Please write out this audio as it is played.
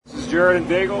Jared and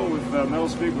Daigle with Metal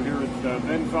Speak. We're here with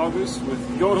Ben Falgoose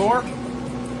with Goat Whore.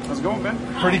 How's it going, Ben?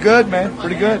 Pretty good, man.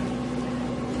 Pretty good. So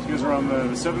you guys are on the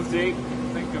 7th date,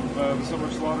 I think, of the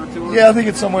Summer Slaughter tour? Yeah, I think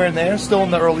it's somewhere in there. Still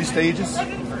in the early stages.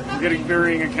 We're getting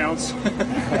varying accounts.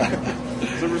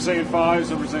 Some are saying 5,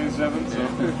 some are saying 7. So.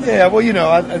 Yeah, well, you know,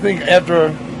 I think after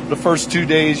the first 2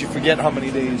 days, you forget how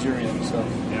many days you're in. So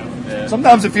Yeah.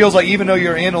 sometimes it feels like even though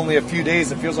you're in only a few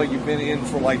days, it feels like you've been in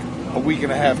for like a week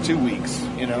and a half, 2 weeks.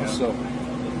 You know, so.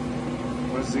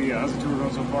 How's the tour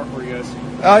going so far for you guys?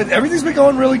 Everything's been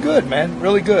going really good, man.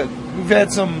 Really good. We've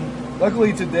had some.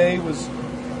 Luckily, today was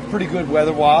pretty good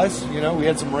weather-wise. You know, we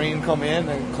had some rain come in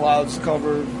and clouds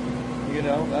covered. You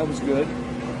know, that was good.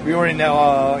 We were in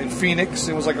Phoenix.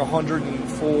 It was like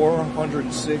 104,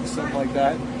 106, something like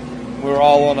that. We were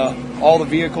all all the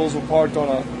vehicles were parked on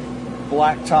a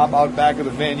black top out back of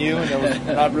the venue, and there was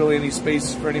not really any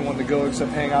space for anyone to go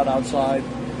except hang out outside.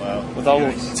 Wow. With all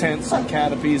those tents and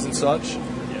canopies and such.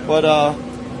 Yeah. But,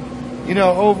 you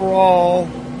know, overall,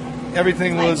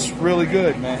 everything was really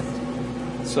good, man.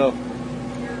 So,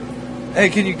 hey,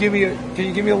 can you give me a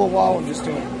little while? I'm just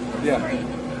doing,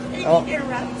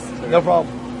 no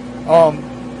problem.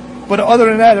 But other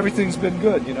than that, everything's been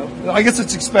good, you know. I guess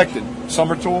it's expected.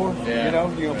 Summer tour, you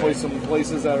know. You're going to play some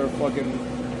places that are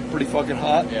pretty fucking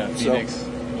hot. Yeah, Phoenix.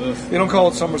 So, they don't call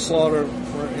it Summer Slaughter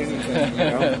for anything, you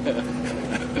know.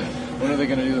 When are they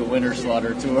going to do the Winter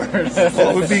Slaughter tour? Well,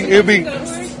 it would be.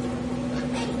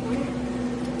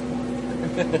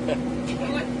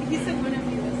 He said whenever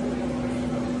you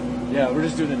listen. Yeah, we're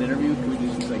just doing an interview. Can we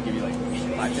just like give you like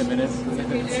 5-10 minutes? Did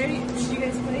you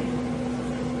guys play?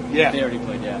 Yeah. They already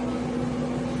played, yeah.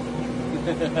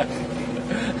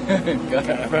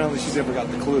 Apparently she never got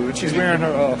the clue. And she's wearing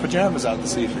her pajamas out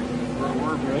this evening.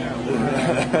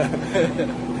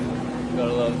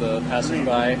 Gotta love the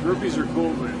passersby. Groupies are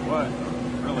cool, but what?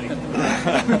 Really?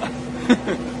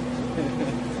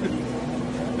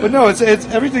 But no, it's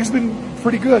everything's been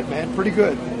pretty good, man. Pretty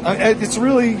good. It's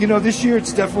really, you know, this year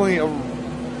it's definitely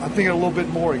I think a little bit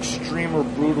more extreme or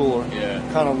brutal or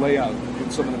kind of layout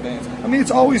in some of the bands. I mean,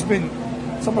 it's always been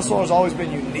Summer Slaughter's always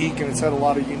been unique, and it's had a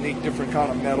lot of unique, different kind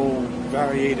of metal,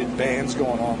 variated bands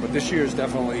going on. But this year is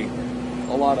definitely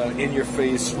a lot of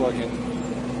in-your-face, fucking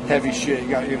heavy shit. You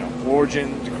got, you know,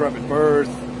 Origin, Decrepit Birth,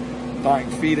 Dying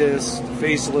Fetus,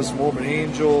 Faceless, Morbid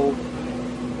Angel,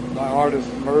 My Art of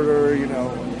Murder, you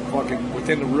know, fucking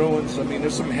Within the Ruins. I mean,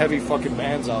 there's some heavy fucking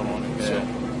bands out on it. Yeah. So.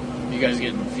 You guys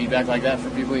getting feedback like that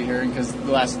from people you're hearing? Because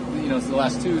the last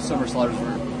two Summer Slaughters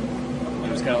were,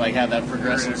 it was kind of like had that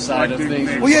progressive side of things.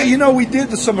 Well, yeah, you know, we did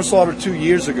the Summer Slaughter 2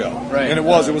 years ago, right? And it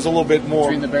was a little bit more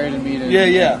between the Buried and Meat and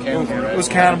Cannibal, right? It was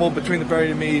Cannibal between the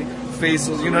Buried and Meat,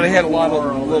 Faceless. You know, they had a lot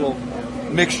of little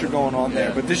mixture going on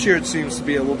there. But this year it seems to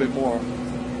be a little bit more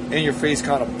in your face,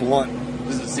 kind of blunt.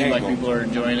 Does it seem like people are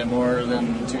enjoying it more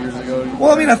than 2 years ago?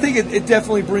 Well, I mean, I think it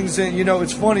definitely brings in. You know,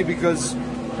 it's funny because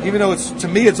even though to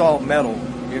me it's all metal,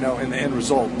 you know, in the end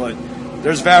result, but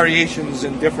there's variations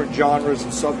in different genres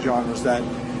and subgenres that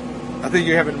I think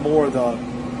you're having more of the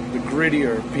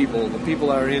grittier people, the people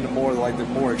that are into more like the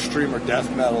more extreme or death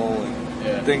metal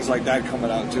and things like that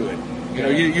coming out to it. You know,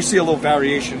 you see a little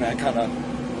variation in that kind of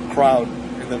crowd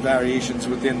and the variations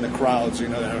within the crowds, you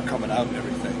know, that are coming out and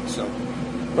everything. So,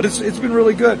 but it's been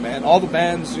really good, man. All the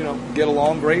bands, you know, get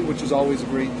along great, which is always a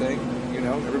great thing. You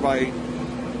know, everybody,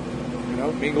 you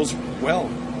know, mingles well.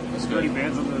 Is there any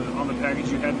bands on the package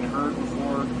you hadn't heard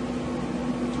before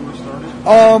the tour started?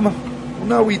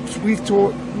 No, we've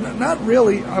toured. Not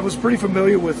really. I was pretty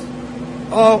familiar with.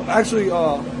 Actually,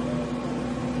 I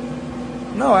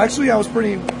was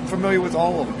pretty familiar with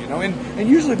all of them. You know, and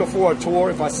usually before a tour,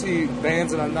 if I see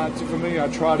bands that I'm not too familiar, I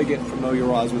try to get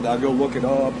familiarized with it. I go look it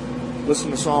up,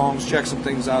 listen to songs, check some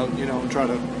things out. You know, and try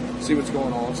to see what's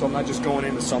going on. So I'm not just going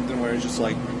into something where it's just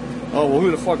like, oh, well,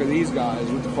 who the fuck are these guys?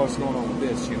 What the fuck's going on with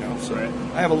this? You know, so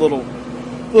I have a little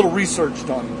research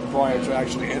done prior to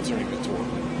actually entering the tour.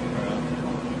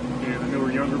 There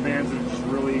were younger bands that just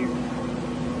really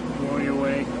blowing you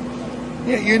away.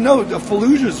 Yeah, you know, the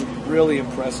Fallujah's really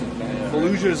impressive, man. Yeah,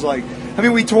 Fallujah's like, I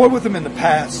mean, we toured with them in the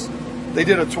past. They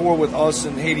did a tour with us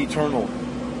and Hate Eternal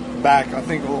back, I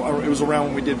think it was around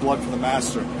when we did Blood for the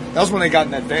Master. That was when they got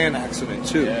in that van accident,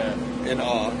 too,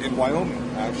 in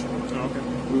Wyoming, actually. Okay.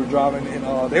 We were driving,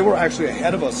 and they were actually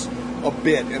ahead of us a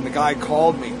bit, and the guy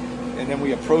called me, and then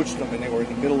we approached them, and they were in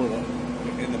the middle of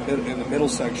in the middle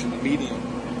section, the median.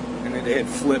 And they had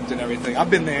flipped and everything. I've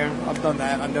been there. I've done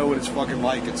that. I know what it's fucking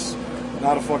like. It's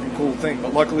not a fucking cool thing.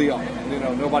 But luckily, you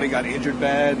know, nobody got injured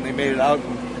bad, and they made it out.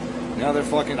 And now they're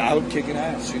fucking out kicking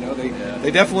ass. You know,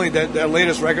 they definitely that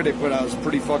latest record they put out was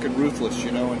pretty fucking ruthless.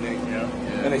 You know, and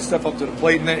and they step up to the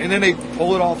plate, and then they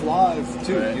pull it off live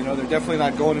too. Right. You know, they're definitely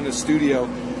not going in the studio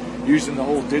using the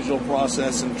whole digital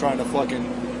process and trying to fucking,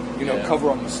 you know, Yeah. cover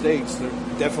up mistakes. They're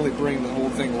definitely bringing the whole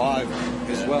thing live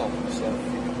as well. So.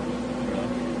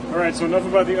 All right, so enough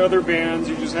about the other bands.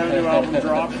 You just had a new album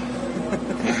drop,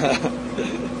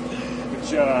 which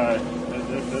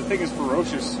the thing is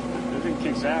ferocious. The thing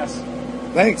kicks ass.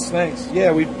 Thanks.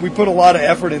 Yeah, we put a lot of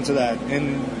effort into that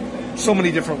in so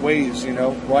many different ways, you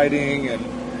know, writing and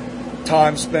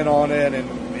time spent on it, and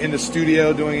in the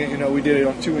studio doing it. You know, we did it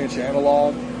on 2-inch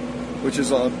analog, which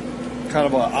is a kind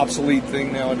of an obsolete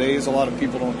thing nowadays. A lot of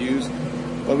people don't use,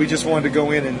 but we just wanted to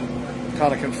go in and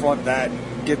kind of confront that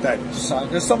and get that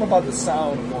sound. There's something about the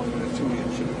sound of going with a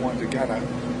 2-inch, and we wanted to kind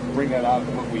of bring that out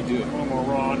in what we do. A little more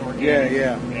raw and organic.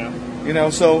 Yeah. Yeah. You know,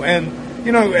 so, and,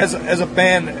 you know, as a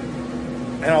band,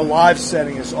 and a live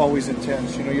setting is always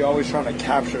intense. You know, you're always trying to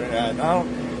capture that.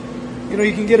 And you know,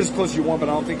 you can get as close as you want, but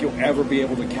I don't think you'll ever be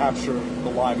able to capture the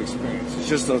live experience. It's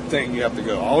just a thing you have to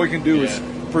go. All we can do is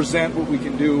present what we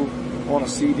can do on a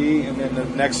CD, and then the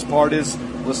next part is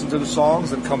listen to the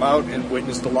songs and come out and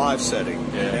witness the live setting.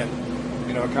 Yeah. And,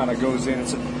 you know, it kind of goes in.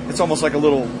 It's almost like a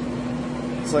little,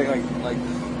 it's like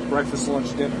breakfast,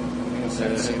 lunch, dinner, in a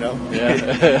sense, you know? Yeah.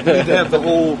 You need to have the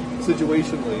whole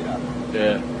situation laid out.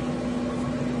 Yeah.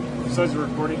 Besides the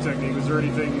recording technique, was there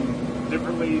anything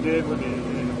differently you did when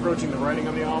in approaching the writing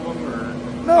on the album, or?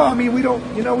 No, I mean, we don't,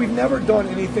 you know, we've never done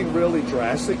anything really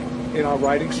drastic in our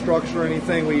writing structure or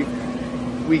anything.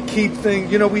 We keep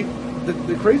things, you know,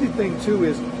 the crazy thing too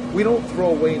is we don't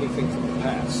throw away anything from the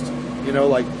past. You know,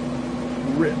 like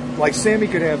Sammy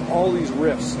could have all these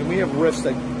riffs, and we have riffs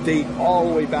that date all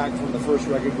the way back from the first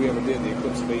record we ever did, The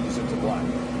Eclipse of Ages Into Black.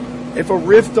 If a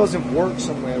riff doesn't work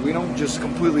somewhere, we don't just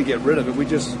completely get rid of it. We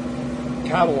just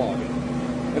catalog it.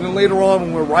 And then later on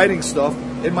when we're writing stuff,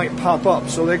 it might pop up.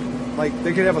 So they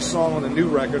could have a song on a new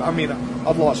record. I mean,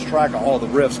 I've lost track of all the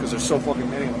riffs because there's so fucking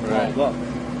many of them piled up.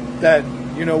 That,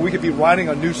 you know, we could be writing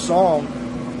a new song,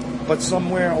 but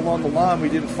somewhere along the line we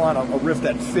didn't find a riff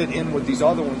that fit in with these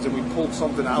other ones, and we pulled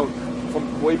something out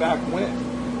from way back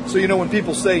when. So, you know, when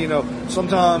people say, you know,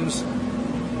 sometimes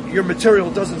your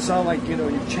material doesn't sound like, you know,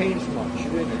 you've changed much. You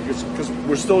didn't, because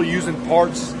we're still using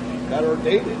parts that are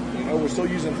dated. You know, we're still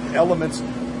using elements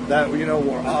that, you know,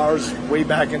 were ours way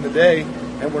back in the day,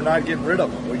 and we're not getting rid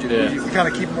of them. We kind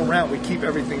of keep them around. We keep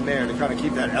everything there to kind of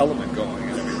keep that element going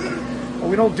and everything. But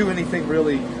we don't do anything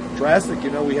really drastic. You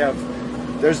know,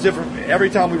 there's different, every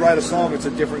time we write a song, it's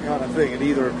a different kind of thing.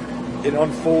 It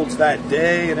unfolds that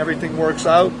day and everything works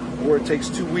out, or it takes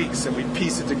 2 weeks and we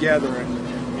piece it together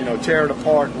and, you know, tear it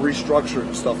apart and restructure it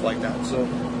and stuff like that. So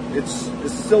it's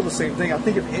still the same thing. I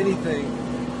think if anything,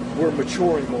 we're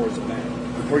maturing more as a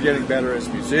band. We're getting better as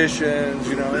musicians,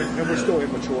 you know, and we're still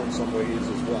immature in some ways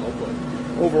as well.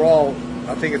 But overall,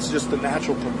 I think it's just the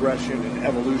natural progression and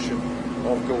evolution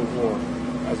of Goat War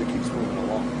as it keeps moving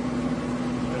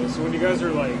along. So when you guys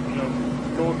are like, you know,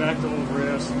 going back to old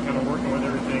riffs and kind of working with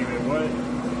everything,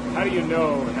 how do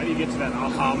you get to that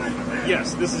aha moment? Like,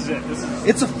 yes, this is it.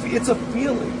 It's a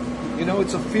feeling. You know,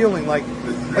 it's a feeling like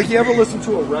you ever listen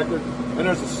to a record and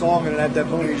there's a song and at that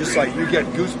moment you just like, you get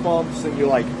goosebumps and you're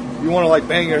like, you want to like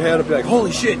bang your head up, be like,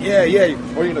 holy shit, yeah.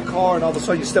 Or you're in a car and all of a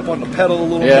sudden you step on the pedal a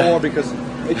little more because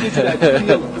it gives you that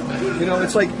feeling. You know,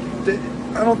 it's like,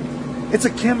 it's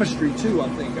a chemistry too, I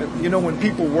think. You know, when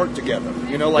people work together,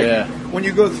 you know, like when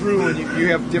you go through and you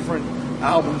have different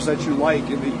albums that you like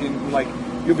and like,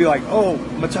 you'll be like, oh,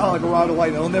 Metallica, Ride the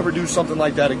Light, they'll never do something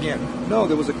like that again. No,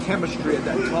 there was a chemistry at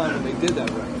that time when they did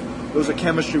that record. There was a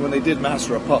chemistry when they did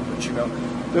Master of Puppets, you know.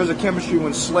 There was a chemistry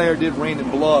when Slayer did Rain and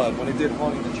Blood, when they did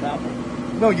Haunting the Chapel.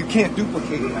 No, you can't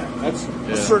duplicate that. That's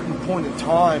a certain point in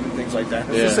time and things like that.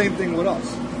 It's the same thing with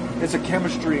us. It's a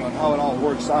chemistry on how it all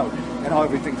works out and how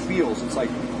everything feels. It's like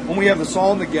when we have the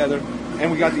song together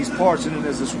and we got these parts and then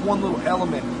there's this one little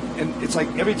element and it's like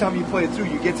every time you play it through,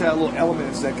 you get to that little element.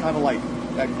 It's that kind of like,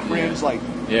 that cringe, like,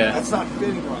 that's not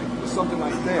fitting right. There's something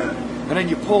right there. And then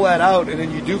you pull that out and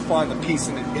then you do find the piece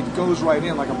and it goes right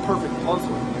in like a perfect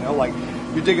puzzle, you know, like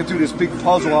you're digging through this big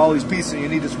puzzle, all these pieces, and you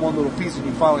need this one little piece and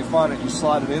you finally find it, you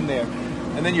slide it in there.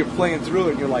 And then you're playing through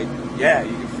it and you're like, yeah,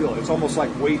 you can feel it. It's almost like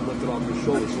weight lifted off your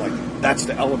shoulders, like that's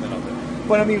the element of it.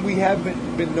 But I mean, we have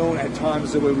been known at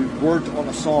times the way we've worked on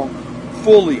a song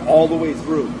fully all the way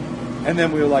through. And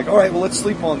then we were like, all right, well, let's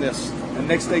sleep on this. And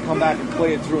next day come back and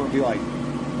play it through and be like,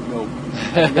 no,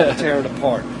 you gotta tear it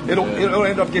apart. It'll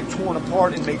end up getting torn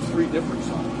apart and make 3 different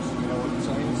songs. You know what I'm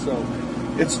saying? So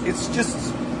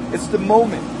it's the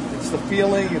moment. It's the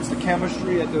feeling, it's the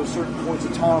chemistry at those certain points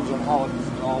of times on how it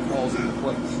all falls into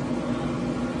place.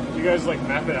 Do you guys like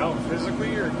map it out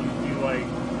physically, or do you like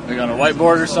Like on a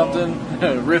whiteboard or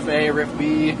something? Riff A, riff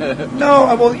B?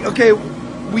 No, well, okay,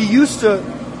 we used to,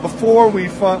 before we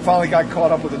finally got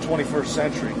caught up with the 21st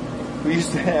century, we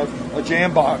used to have a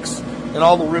jam box, and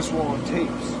all the riffs were on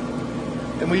tapes.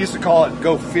 And we used to call it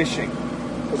Go Fishing.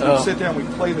 Because we'd sit there and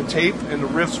we'd play the tape, and the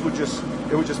riffs would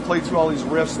just play through all these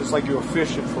riffs. It's like you were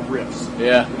fishing for riffs.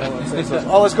 Yeah. You know what I'm saying?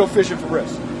 So let's go fishing for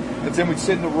riffs. And then we'd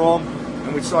sit in the room,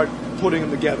 and we'd start putting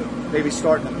them together. Maybe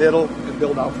start in the middle and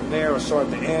build out from there, or start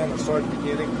at the end, or start at the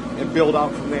beginning, and build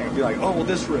out from there. And be like, oh, well,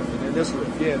 this riff, and then this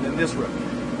riff, yeah, and then this riff.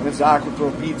 And then Zach would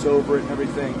throw beats over it and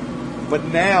everything. But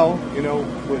now, you know,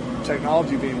 with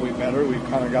technology being way better, we've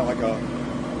kind of got like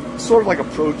a sort of like a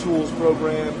Pro Tools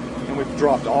program, and we've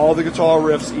dropped all the guitar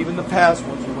riffs, even the past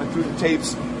ones. We went through the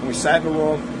tapes, and we sat in the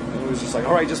room, and it was just like,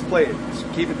 all right, just play it.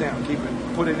 Just keep it down, keep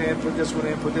it, put it in, put this one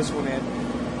in, put this one in.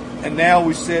 And now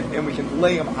we sit and we can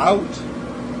lay them out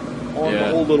on the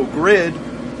whole little grid,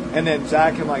 and then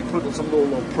Zach can like put some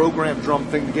little program drum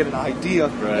thing to get an idea.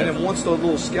 Right. And then once the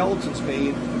little skeleton's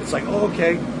made, it's like, oh,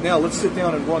 okay, now let's sit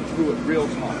down and run through it real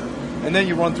time. And then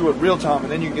you run through it real time,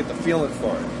 and then you can get the feeling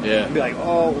for it. Yeah. And be like,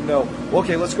 oh, no.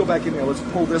 Okay, let's go back in there. Let's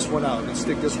pull this one out and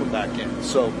stick this one back in.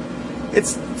 So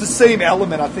it's the same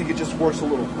element. I think it just works a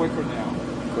little quicker now.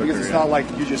 Because it's not like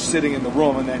you're just sitting in the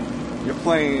room and then you're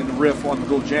playing the riff on the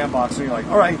little jam box, and you're like,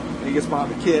 all right. And he gets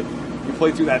behind the kit. You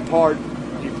play through that part.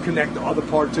 You connect the other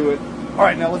part to it. All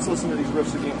right, now let's listen to these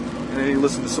riffs again. And then you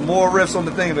listen to some more riffs on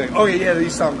the thing and be like, oh, yeah,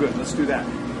 these sound good. Let's do that.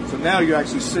 So now you're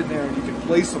actually sitting there and you can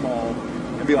place them all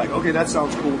and be like, okay, that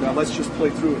sounds cool. Now let's just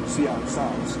play through it and see how it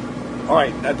sounds. All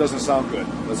right, that doesn't sound good.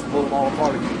 Let's pull them all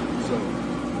apart again.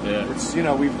 So it's, you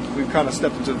know, we've kind of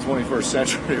stepped into the 21st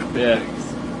century.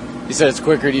 Yeah. You said it's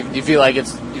quicker. Do you feel like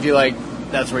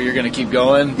that's where you're going to keep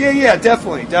going? Yeah,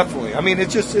 definitely. I mean,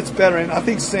 it's better. And I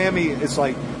think Sammy, it's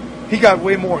like, he got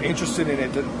way more interested in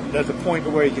it at the point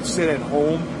where he could sit at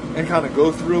home and kind of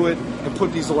go through it and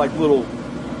put these like little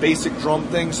basic drum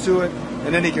things to it.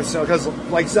 And then he can sell, because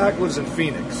like Zach lives in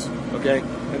Phoenix, okay?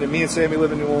 And then me and Sammy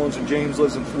live in New Orleans, and James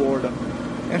lives in Florida.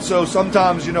 And so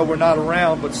sometimes, you know, we're not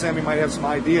around, but Sammy might have some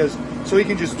ideas. So he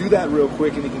can just do that real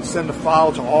quick, and he can send a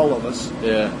file to all of us.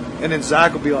 Yeah. And then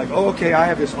Zach will be like, oh, okay, I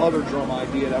have this other drum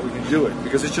idea that we can do it,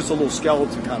 because it's just a little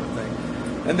skeleton kind of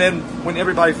thing. And then when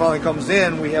everybody finally comes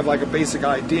in, we have like a basic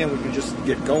idea, and we can just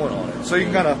get going on it. So you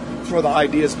can kind of throw the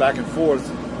ideas back and forth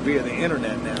via the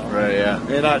internet now. Right, yeah.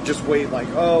 And not just wait like,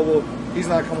 oh, well, he's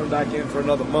not coming back in for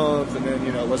another month, and then,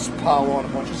 you know, let's pile on a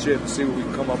bunch of shit and see what we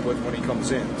can come up with when he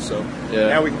comes in. So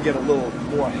now we can get a little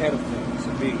more ahead of things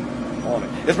and be on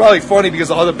it. It's probably funny because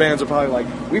the other bands are probably like,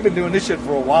 we've been doing this shit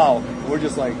for a while. And we're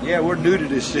just like, yeah, we're new to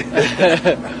this shit.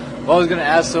 Well, I was going to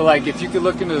ask, so like, if you could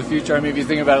look into the future, I mean, if you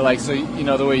think about it, like, so, you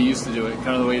know, the way you used to do it,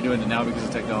 kind of the way you're doing it now because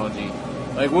of technology,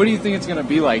 like, what do you think it's going to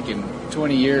be like in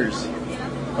 20 years?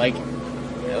 Like,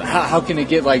 how can it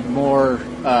get, like, more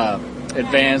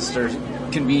advanced or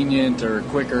convenient or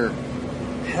quicker?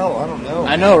 Hell, I don't know.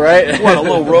 I know, right? What, a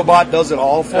little robot does it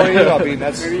all for you? I mean,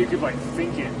 that's... Maybe you could, like,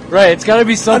 think it. Right, it's got to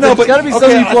be something, I know, but, it's got to be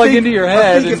something you plug into your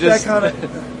head and just... That kind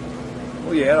of...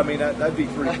 Well, yeah, I mean, that'd be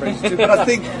pretty crazy, too. But I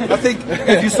think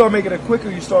if you start making it quicker,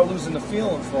 you start losing the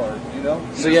feeling for it, you know?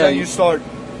 So, yeah. You start...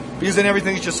 Because then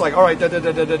everything's just like, all right,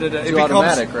 It's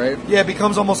automatic, right? Yeah, it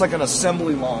becomes almost like an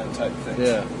assembly line type thing.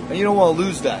 Yeah. And you don't want to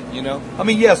lose that, you know? I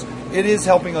mean, yes, it is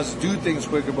helping us do things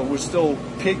quicker, but we're still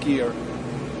pickier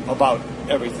about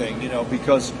everything, you know,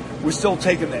 because we're still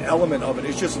taking the element of it.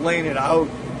 It's just laying it out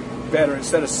better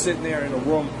instead of sitting there in a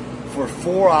room for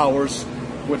 4 hours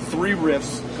with 3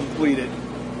 riffs completed,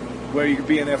 where you could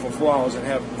be in there for 4 hours and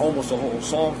have almost a whole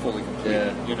song fully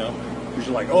completed, you know? Because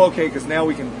you're like, oh, okay, because now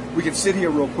we can sit here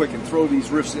real quick and throw these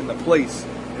riffs into place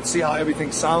and see how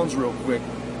everything sounds real quick.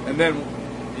 And then,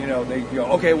 you know, they go,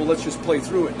 okay, well, let's just play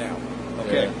through it now.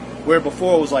 Okay? Yeah. Where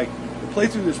before it was like, play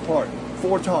through this part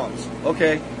 4 times.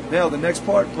 Okay, now the next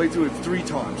part, play through it 3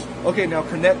 times. Okay, now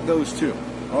connect those 2.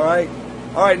 All right,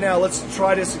 now let's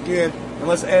try this again, and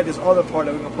let's add this other part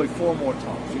that we're going to play 4 more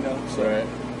times, you know? So, right.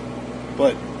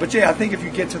 But yeah, I think if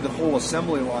you get to the whole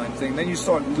assembly line thing, then you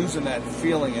start losing that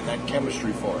feeling and that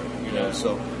chemistry for it, you know? Yeah.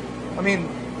 So, I mean,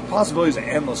 possibilities are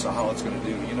endless of how it's going to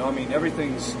do, you know? I mean,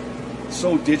 everything's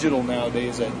so digital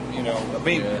nowadays that, you know, I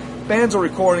mean, bands are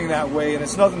recording that way, and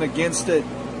it's nothing against it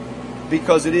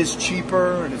because it is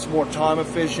cheaper and it's more time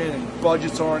efficient and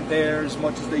budgets aren't there as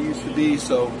much as they used to be.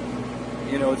 So,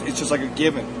 you know, it's just like a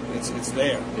given. It's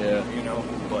there, you know,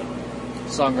 but...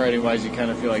 Songwriting wise, you kind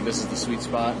of feel like this is the sweet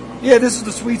spot. Yeah, this is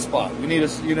the sweet spot. We need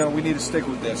to stick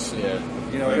with this. Yeah,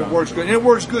 you know, it works good, and it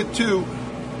works good too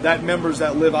that members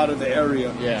that live out of the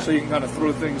area, Yeah. so you can kind of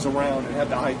throw things around and have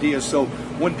the ideas. So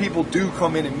when people do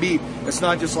come in and meet, it's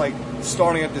not just like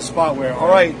starting at this spot where, all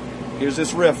right, here's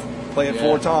this riff, play it Yeah.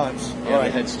 4 times. Yeah, All the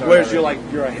right. head start Whereas you're already.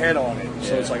 like you're ahead on it,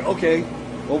 so Yeah. it's like, okay,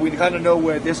 well, we kind of know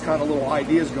where this kind of little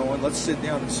idea is going. Let's sit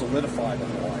down and solidify the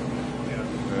whole idea.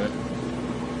 Good.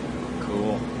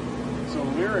 Cool. So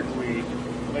lyrically,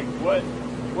 like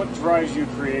what drives you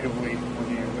creatively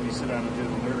when you sit down and do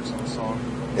the lyrics on a song?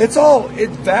 It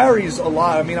varies a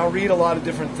lot. I mean, I read a lot of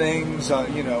different things,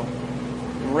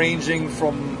 ranging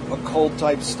from occult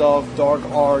type stuff, dark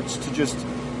arts, to just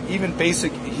even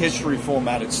basic history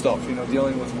formatted stuff,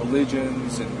 dealing with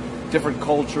religions and different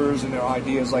cultures and their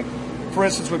ideas. Like, for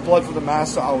instance, with Blood for the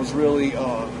Master, I was really,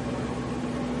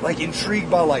 intrigued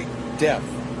by, death.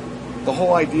 The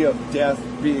whole idea of death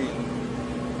being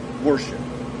worship.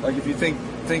 Like, if you think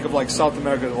of, South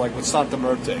America, with Santa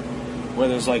Muerte, where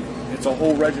there's, it's a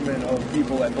whole regiment of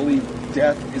people that believe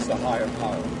death is the higher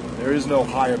power. There is no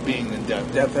higher being than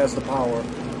death. Death has the power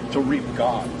to reap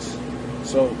gods.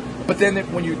 So, but then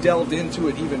when you delved into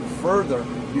it even further,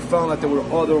 you found that there were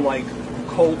other,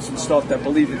 cults and stuff that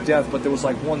believed in death, but there was,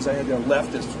 ones that had their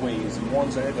leftist ways and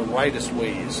ones that had their rightist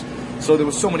ways. So there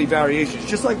was so many variations.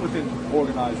 Just like within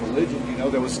organized religion,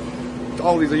 there was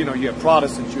all these, you have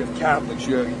Protestants, you have Catholics,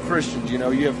 you have Christians, you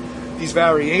have these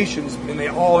variations, and they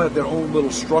all have their own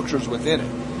little structures within it.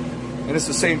 And it's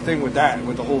the same thing with that,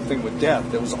 with the whole thing with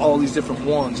death. There was all these different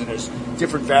ones, and there's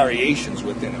different variations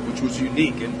within it, which was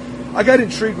unique. And I got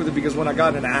intrigued with it because when I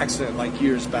got in an accident,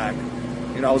 years back,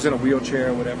 I was in a wheelchair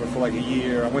or whatever for a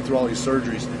year. I went through all these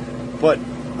surgeries. But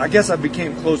I guess I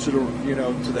became closer to,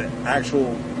 to the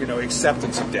actual,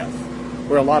 acceptance of death,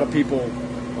 where a lot of people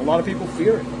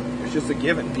fear it. It's just a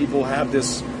given. People have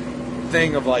this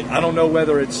thing of I don't know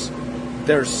whether it's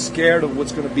they're scared of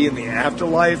what's going to be in the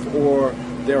afterlife, or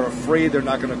they're afraid they're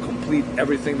not going to complete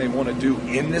everything they want to do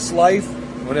in this life.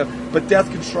 But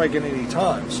death can strike at any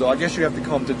time. So I guess you have to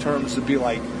come to terms to be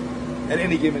at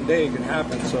any given day it can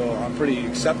happen. So I'm pretty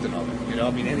accepting of it.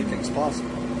 Anything's possible.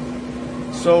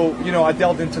 So, I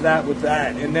delved into that with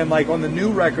that. And then on the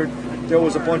new record, there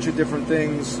was a bunch of different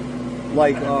things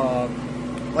like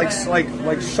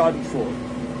Schadenfreude.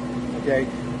 Okay?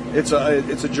 It's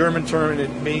a German term, and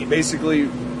it basically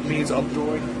means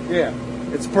upjoy. Yeah.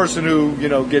 It's a person who,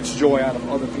 gets joy out of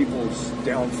other people's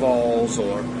downfalls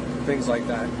or things like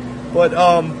that. But,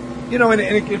 and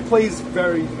it plays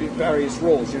various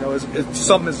roles. It's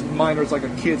something as minor as a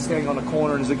kid standing on a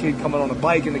corner, and there's a kid coming on a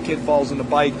bike, and the kid falls on the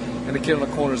bike, and the kid on the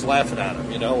corner is laughing at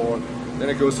him, or then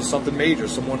it goes to something major,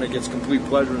 someone that gets complete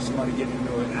pleasure of somebody getting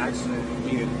into an accident and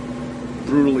being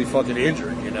brutally fucking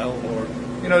injured, or,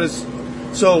 this.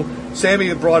 So Sammy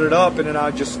had brought it up, and then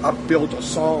I built a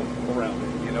song around it,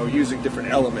 using different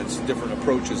elements and different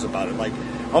approaches about it,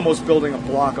 almost building a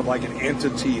block of an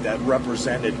entity that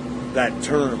represented that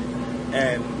term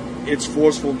and its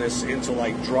forcefulness into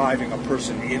driving a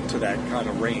person into that kind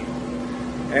of rain.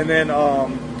 And then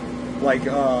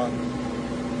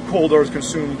Cold Earth,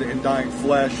 Consumed in Dying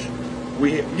Flesh.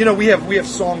 We have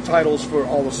song titles for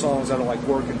all the songs that are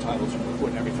working titles when we're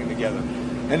putting everything together.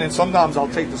 And then sometimes I'll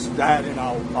take that and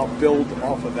I'll build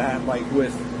off of that.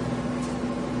 With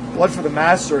Blood for the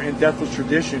Master in Deathless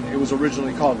Tradition, it was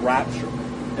originally called Rapture.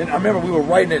 And I remember we were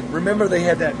writing it. Remember they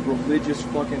had that religious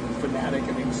fucking fanatic,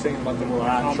 and he was saying about the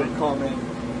rapture coming,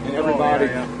 and everybody,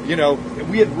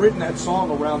 we had written that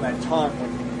song around that time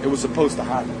when it was supposed to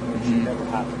happen, which never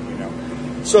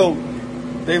happened, So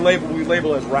we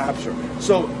label it as Rapture.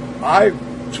 So I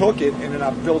took it and then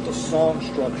I built a song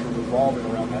structure revolving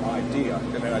around that idea,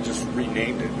 and then I just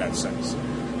renamed it in that sense.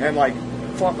 And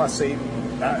Fuck My Satan,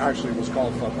 that actually was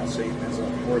called Fuck My Satan as a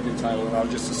working title, and I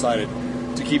just decided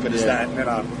to keep it as that. And then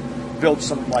I built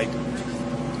some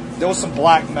there was some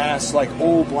Black Mass,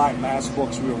 old Black Mass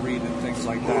books we were reading and things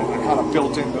like that. I kind of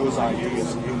built in those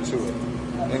ideas into it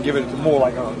and give it more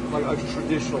a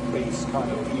traditional base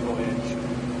kind of evil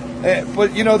edge.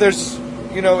 But there's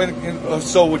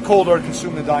so with Cold Earth,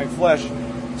 Consumed in Dying Flesh,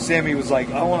 Sammy was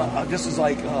this is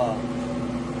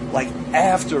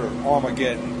after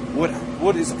Armageddon.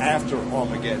 What is after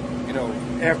Armageddon?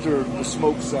 After the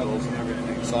smoke settles and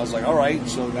everything. So I was all right,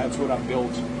 so that's what I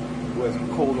built with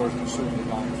Cold Earth, Consumed in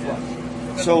Dying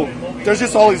Flesh. So there's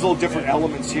just all these little different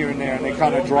elements here and there, and they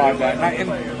kind of drive that. And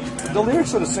the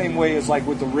lyrics are the same way as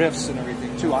with the riffs and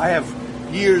everything too. I have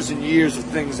years and years of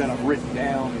things that I've written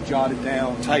down and jotted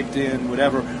down, typed in,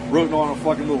 whatever, wrote on a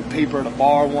fucking little paper at a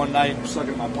bar one night, stuck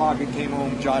it in my pocket, came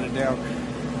home, jotted down,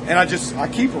 and I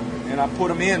keep them and I put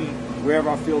them in wherever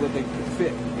I feel that they could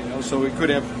fit. So it could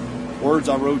have words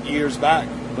I wrote years back,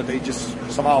 but they just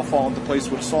somehow fall into place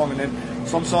with a song, and then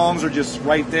Some songs are just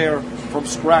right there from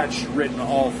scratch, written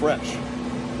all fresh.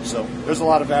 So there's a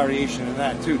lot of variation in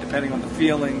that too, depending on the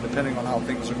feeling, depending on how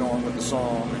things are going with the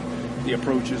song, and the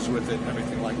approaches with it, and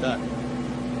everything like that.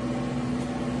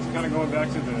 So kind of going back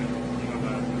to the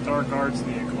dark arts,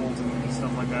 the occult, and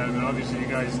stuff like that. I mean, obviously, you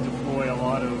guys deploy a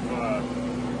lot of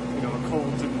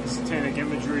occult and satanic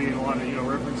imagery, and a lot of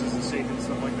references to Satan and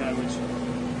stuff like that, which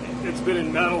it's been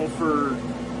in metal for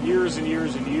years and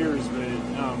years and years. But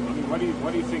I mean,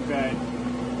 why do you think that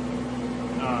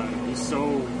is so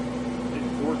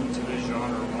important to this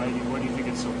genre? Why do you think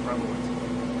it's so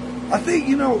prevalent? I think,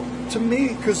 to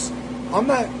me, because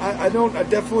I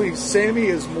definitely, Sammy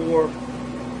is more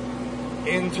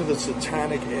into the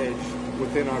satanic edge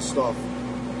within our stuff.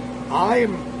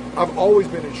 I've always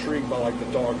been intrigued by like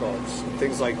the dark arts and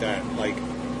things like that, like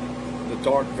the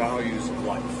dark values of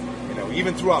life.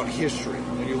 Even throughout history,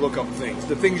 when you look up things,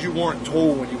 the things you weren't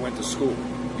told when you went to school.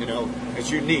 It's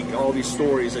unique. All these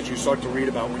stories that you start to read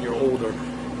about when you're older,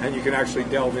 and you can actually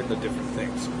delve into different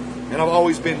things. And I've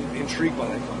always been intrigued by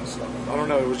that kind of stuff. I don't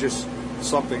know. It was just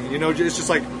something. It's just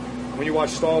like when you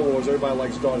watch Star Wars, everybody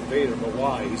likes Darth Vader, but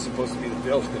why? He's supposed to be the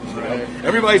villain. Right.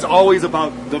 Everybody's always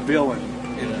about the villain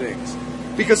in things,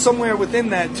 because somewhere within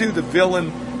that too, the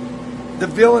villain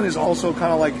is also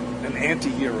kind of like an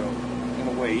anti-hero in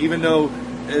a way, even though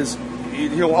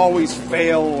he'll always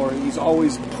fail, or he's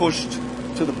always pushed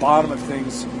to the bottom of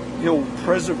things. He'll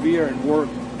persevere and work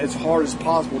as hard as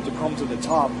possible to come to the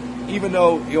top, even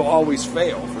though he'll always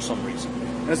fail for some reason.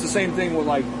 And it's the same thing with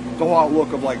like the whole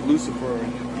outlook of like Lucifer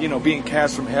and being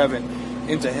cast from heaven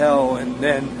into hell, and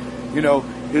then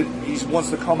he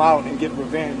wants to come out and get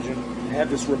revenge and have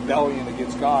this rebellion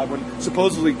against God, when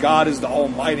supposedly God is the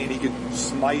Almighty and he could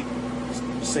smite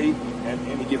Satan at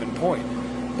any given point.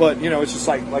 But it's just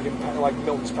like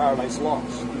Milton's Paradise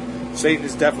Lost. Satan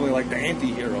is definitely like the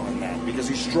anti-hero in that, because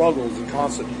he struggles and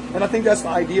constantly. And I think that's the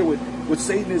idea with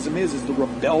Satanism is the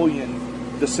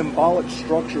rebellion, the symbolic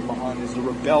structure behind it is the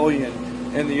rebellion,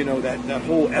 and that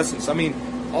whole essence. I mean,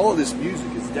 all of this music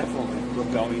is definitely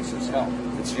rebellious as hell.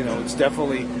 It's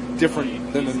definitely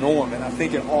different than the norm, and I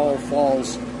think it all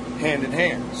falls hand in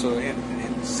hand. So in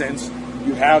a sense,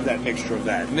 you have that mixture of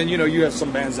that, and then you have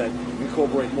some bands that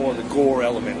incorporate more of the gore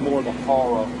element, more of the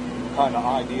horror kind of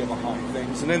idea behind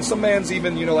things. And then some bands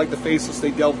even, like the Faceless,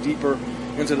 they delve deeper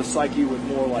into the psyche with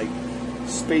more like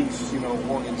space,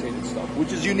 orientated stuff,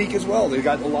 which is unique as well. They've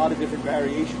got a lot of different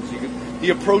variations.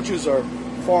 The approaches are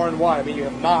far and wide. I mean, you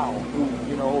have Nile, who,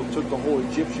 took the whole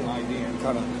Egyptian idea and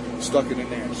kind of stuck it in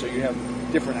there. So you have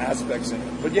different aspects in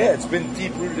it. But yeah, it's been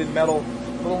deep-rooted in metal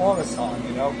for the longest time,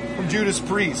 From Judas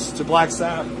Priest to Black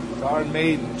Sabbath to Iron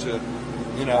Maiden to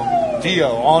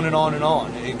Dio, on and on and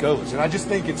on it goes. And I just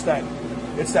think it's that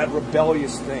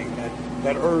rebellious thing,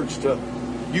 that urge to,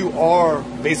 you are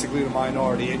basically the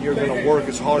minority, and you're going to work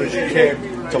as hard as you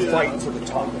can to fight to the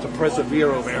top, to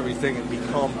persevere over everything and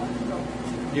become,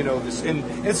 this. And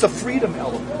it's a freedom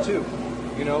element too.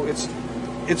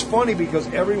 It's funny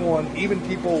because everyone, even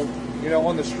people,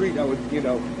 on the street, I would,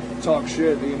 talk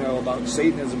shit, about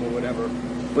Satanism or whatever.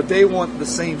 But they want the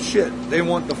same shit. They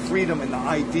want the freedom and the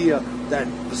idea that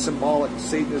the symbolic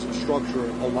Satanism structure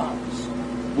allows.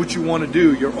 What you want to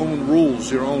do, your own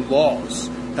rules, your own laws.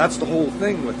 That's the whole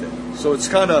thing with it. So it's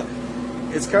kind of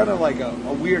like a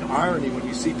weird irony when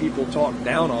you see people talk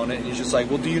down on it, and you're just like,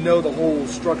 well, do you know the whole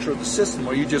structure of the system,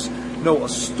 or you just know a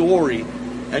story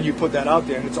and you put that out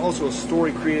there? And it's also a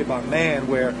story created by man,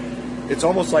 where it's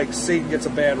almost like Satan gets a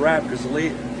bad rap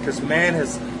because man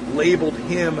has labeled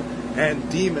him and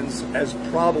demons as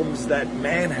problems that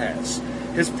man has.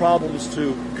 His problems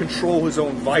to control his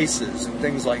own vices and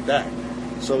things like that.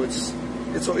 So it's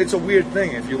a weird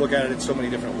thing if you look at it in so many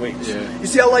different ways. Yeah. You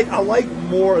see, I like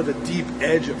more of the deep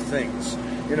edge of things.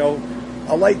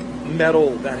 I like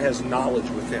metal that has knowledge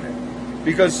within it.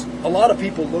 Because a lot of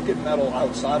people look at metal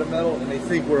outside of metal and they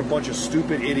think we're a bunch of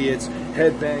stupid idiots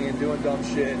headbanging, doing dumb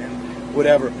shit and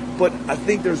whatever. But I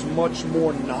think there's much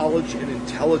more knowledge and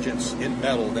intelligence in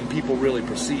metal than people really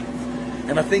perceive.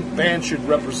 And I think bands should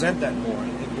represent that more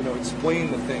and explain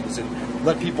the things and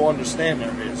let people understand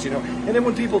there is, And then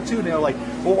when people too, they're like,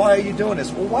 well, why are you doing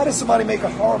this? Well, why does somebody make a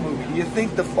horror movie? Do you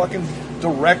think the fucking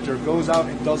director goes out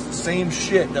and does the same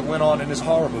shit that went on in his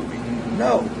horror movie?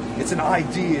 No. It's an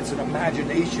idea, it's an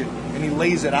imagination, and he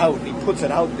lays it out and he puts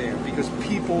it out there because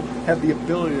people have the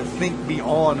ability to think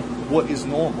beyond what is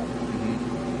normal.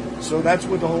 So that's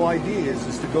what the whole idea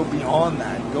is to go beyond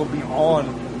that, go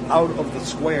beyond, out of the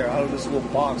square, out of this little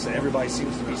box that everybody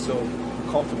seems to be so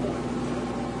comfortable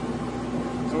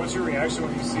in. So what's your reaction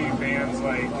when you see bands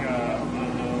like, I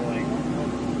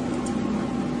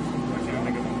can't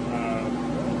think of them,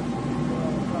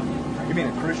 You mean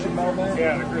a Christian metal band?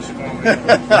 Yeah, the Christian metal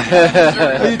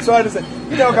band. Are you trying to say,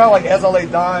 you know, kind of like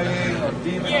SLA Dying or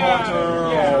Demon Hunter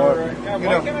or, you why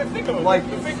know, can't I think of it? like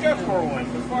The big deathcore one.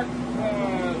 The fuck.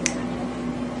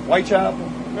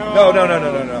 Whitechapel? No. I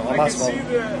I'm can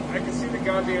see the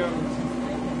goddamn.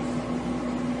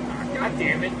 God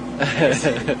damn it! I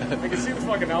can see the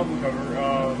fucking album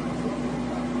cover.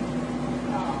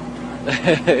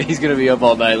 He's gonna be up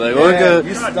all night. Like, Yeah, we're gonna.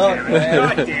 you God stuck, damn it! man.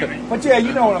 God damn it! But yeah,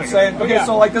 you know what I'm saying. Okay, Yeah.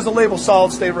 so like there's a label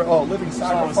Solid State, Living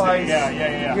Sacrifice.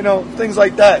 Yeah. You know, things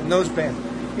like that in those bands.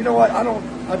 You know what? I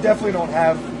definitely don't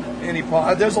have any.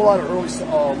 There's a lot of early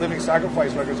Living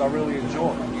Sacrifice records I really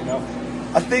enjoy. You know,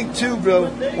 I think too, bro.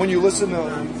 When you listen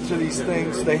to these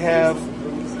things, they have.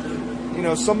 You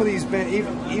know, some of these bands,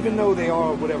 even though they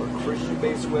are whatever Christian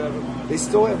based, whatever, they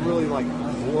still have really like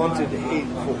blunted,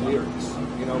 hateful lyrics.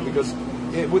 You know, because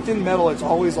within metal, it's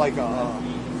always like a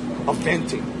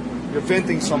venting. You're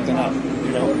venting something out.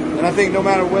 You know, and I think no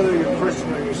matter whether you're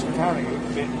Christian or you're satanic,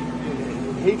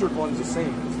 hatred runs the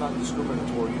same. It's not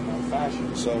discriminatory in that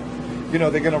fashion. So, you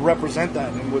know, they're going to represent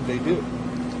that in what they do.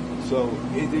 So,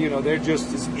 you know, they're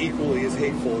just as equally as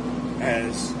hateful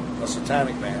as a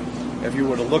satanic band, if you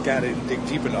were to look at it and dig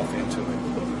deep enough into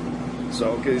it.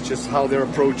 So, okay, it's just how their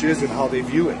approach is and how they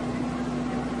view it.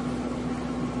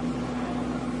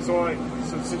 So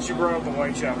since you brought up the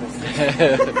Whitechapel,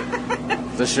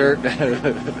 The shirt.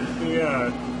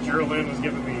 yeah, Gerald Lynn was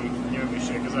giving me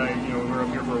shit because we were up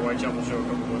here for a Whitechapel show a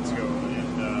couple months ago,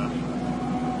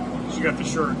 and she got the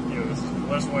shirt. You know, this is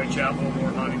less Whitechapel,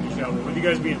 more Huntington Chapel. With you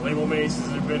guys being label mates, has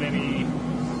there been any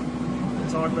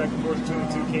talk back and forth between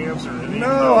the two camps, or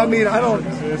No, I mean, I don't.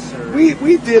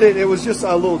 We did it. It was just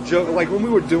a little joke. Like when we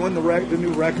were doing the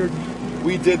new record,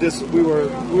 we did this. We were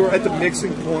at the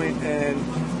mixing point, and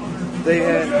we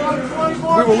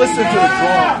were listening to the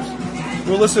drums.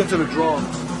 We were listening to the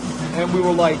drums, and we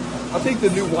were like, I think the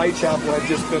new Whitechapel had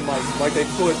just been like they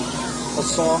put a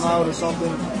song out or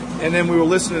something, and then we were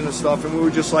listening to stuff, and we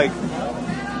were just like,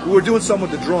 we were doing something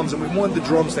with the drums, and we wanted the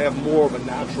drums to have more of a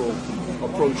natural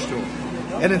approach to them.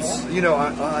 And it's, you know,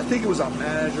 I think it was our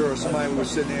manager or somebody who was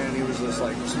sitting there, and he was just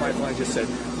like, somebody finally just said,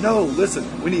 no, listen,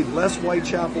 we need less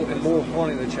Whitechapel and more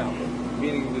Haunting the Chapel,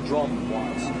 meaning the drum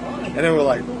wise. And then we're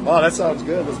like, wow, that sounds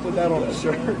good. Let's put that on a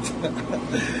shirt.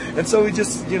 And so we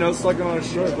just, you know, stuck it on a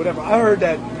shirt, whatever. I heard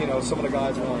that, you know, some of the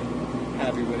guys weren't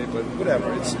happy with it, but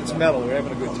whatever. It's metal. We're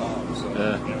having a good time. So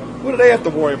what do they have to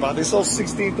worry about? They sold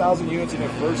 16,000 units in their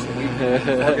first week.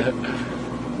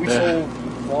 We sold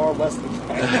far less than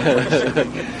that.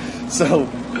 So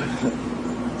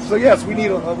yes, we need.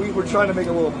 We were trying to make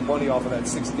a little money off of that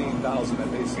 16,000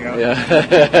 that they see.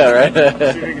 Yeah, right.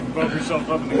 See if you can bump yourself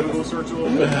up in the Google search a little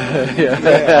bit.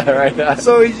 Yeah, right.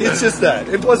 So it's just that.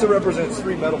 It plus it represents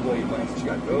 3 metal blade bands. You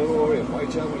got Noah, you have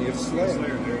Whitechapel, you have Slayer.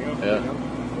 There you go. Yeah.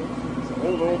 It's an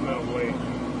old metal blade.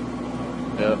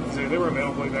 Yeah. So they were a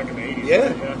metal blade back in the 80s.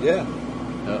 Yeah.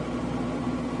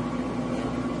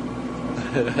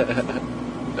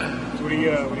 So what do you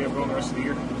have going the rest of the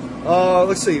year?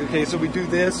 Let's see. Okay, so we do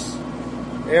this.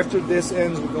 After this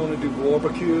ends, we're going to do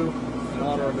Barbecue in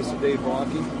honor of Mr. Dave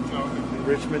Bronke in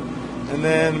Richmond. And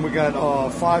then we got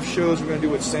 5 shows we're going to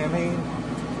do with Samhain.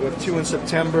 We have 2 in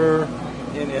September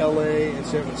in LA and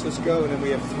San Francisco. And then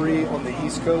we have 3 on the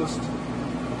East Coast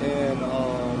in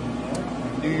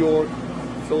New York,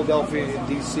 Philadelphia, and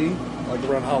DC, like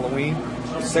around Halloween.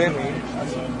 Samhain,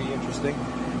 that's going to be interesting.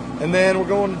 And then we're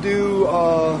going to do,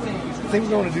 I think we're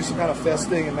going to do some kind of fest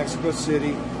thing in Mexico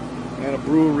City and a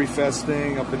brewery fest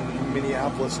thing up in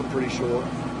Minneapolis, I'm pretty sure.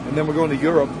 And then we're going to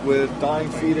Europe with Dying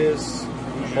Fetus,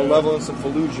 Malevolence, and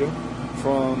Fallujah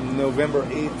from November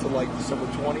 8th to like December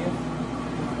 20th.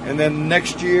 And then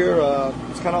next year,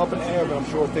 it's kind of up in the air, but I'm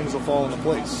sure things will fall into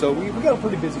place. So we got a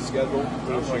pretty busy schedule.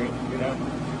 You know,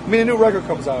 I mean, a new record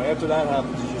comes out. After that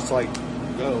happens, it's just like,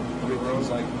 go.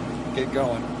 Everything's like, get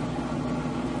going.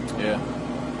 Yeah.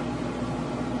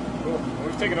 Cool. Well,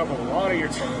 we've taken up a lot of your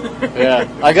time. Yeah.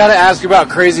 I gotta ask about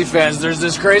Crazy Fans. There's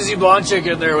this crazy blonde chick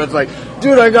in there with like,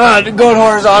 dude, I got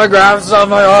Goatwhore's autographs on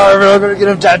my arm and I'm gonna get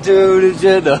him tattooed and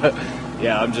shit.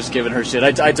 Yeah, I'm just giving her shit.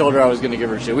 I told her I was gonna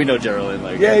give her shit. We know Geraldine.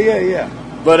 Like, Yeah.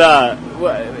 But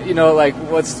you know, like,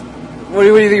 what do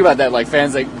you think about that? Like,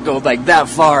 fans that go like that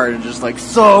far and just like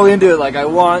so into it. Like, I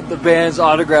want the band's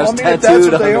autographs tattooed. That's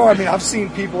what they are. I mean, I've seen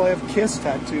people have Kiss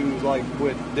tattoos like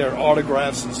with their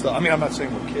autographs and stuff. I mean, I'm not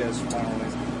saying we're Kiss.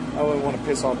 I wouldn't want to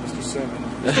piss off Mr.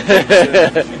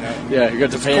 Simmons. You know? Yeah, you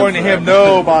got to pay him. According to him,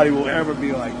 nobody will ever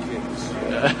be like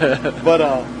Kiss. But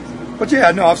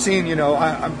yeah, no, I've seen. You know,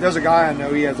 there's a guy I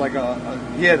know. He has like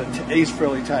he had an Ace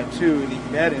Frehley tattoo, and he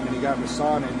met him, and he got him a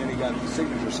sign, and then he got the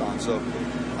signature sign. So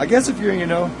I guess if you're,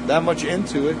 that much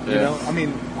into it, Yeah. I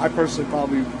mean, I personally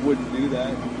probably wouldn't do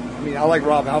that. I mean, I like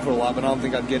Rob Halford a lot, but I don't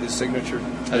think I'd get his signature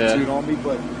tattooed on me.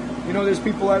 But, there's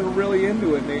people that are really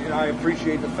into it, and I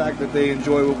appreciate the fact that they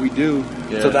enjoy what we do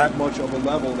to that much of a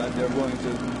level that they're willing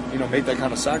to, make that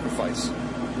kind of sacrifice.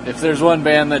 If there's one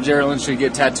band that Geraldine should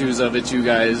get tattoos of, it's you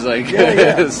guys. Like,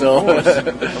 so.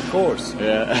 Of course.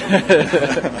 Yeah.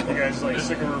 You guys like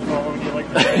sick of her following you like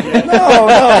that?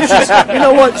 No. She's, you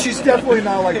know what? She's definitely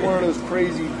not like one of those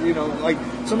crazy, like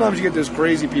sometimes you get those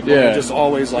crazy people that are just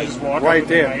always like Just walk right up with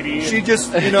there. a 90. She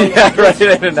just, right in a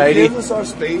she 90. gives us our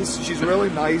space. She's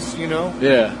really nice,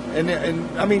 Yeah. And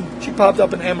I mean, she popped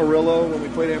up in Amarillo when we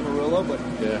played Amarillo, but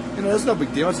that's no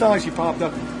big deal. It's not like she popped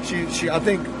up. She I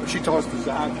think she talks to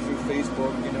Zach through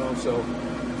Facebook, so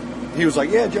he was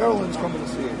like, "Yeah, Geraldine's coming to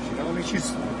see it." I mean,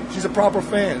 she's a proper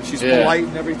fan. She's polite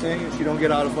and everything, and she don't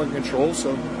get out of fucking control,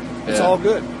 so it's all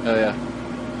good. Oh yeah.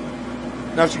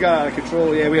 Now she got out of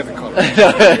control. Yeah, we have to cut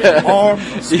her. Arm,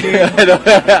 skin.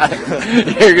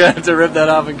 You're gonna have to rip that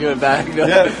off and give it back.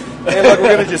 Yeah. Hey, look,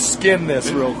 we're gonna just skin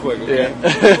this real quick. Okay?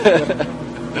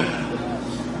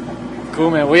 Cool,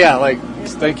 man. Well, yeah,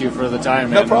 thank you for the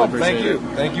time, man. No problem. Really Thank appreciate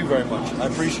you. Thank you very much. I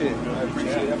appreciate it.